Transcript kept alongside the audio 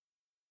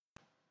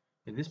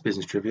In this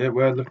business trivia,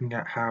 we're looking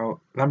at how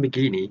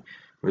Lamborghini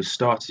was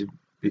started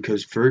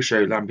because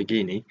Ferruccio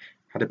Lamborghini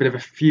had a bit of a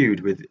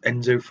feud with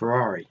Enzo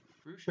Ferrari.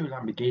 Ferruccio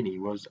Lamborghini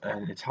was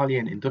an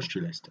Italian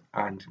industrialist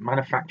and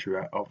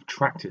manufacturer of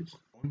tractors.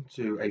 Born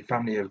to a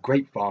family of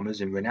grape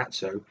farmers in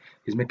Renazzo,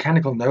 his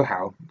mechanical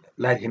know-how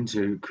led him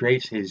to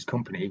create his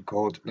company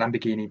called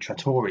Lamborghini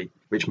Trattori,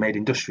 which made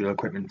industrial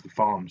equipment for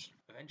farms.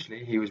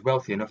 Eventually, he was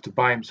wealthy enough to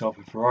buy himself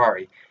a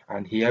Ferrari,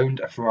 and he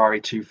owned a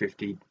Ferrari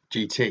 250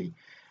 GT.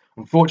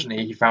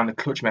 Unfortunately, he found the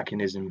clutch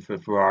mechanism for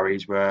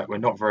Ferraris were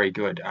not very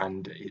good,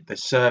 and the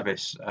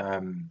service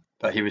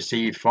that he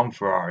received from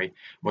Ferrari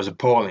was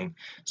appalling.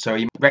 So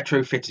he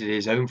retrofitted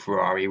his own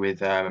Ferrari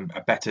with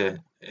a better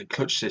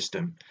clutch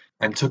system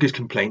and took his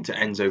complaint to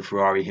Enzo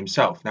Ferrari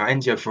himself. Now,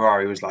 Enzo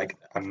Ferrari was like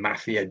a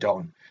mafia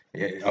don.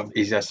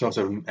 He's a sort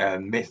of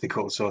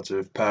mythical sort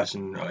of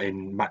person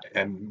in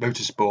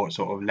motorsport,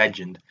 sort of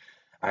legend.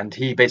 And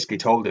he basically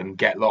told him,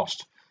 "Get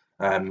lost.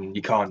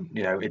 You can't,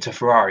 it's a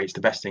Ferrari. It's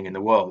the best thing in the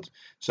world."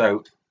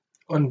 So,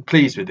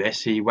 unpleased with this,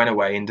 he went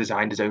away and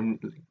designed his own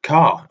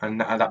car,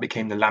 and that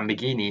became the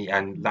Lamborghini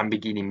and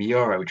Lamborghini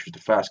Miura, which was the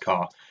first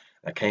car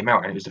that came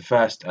out, and it was the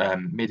first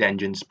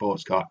mid-engine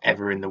sports car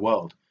ever in the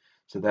world.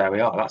 So there we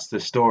are. That's the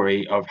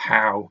story of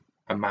how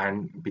a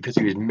man, because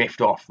he was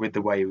miffed off with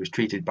the way he was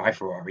treated by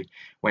Ferrari,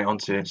 went on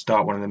to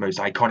start one of the most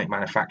iconic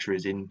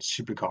manufacturers in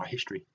supercar history.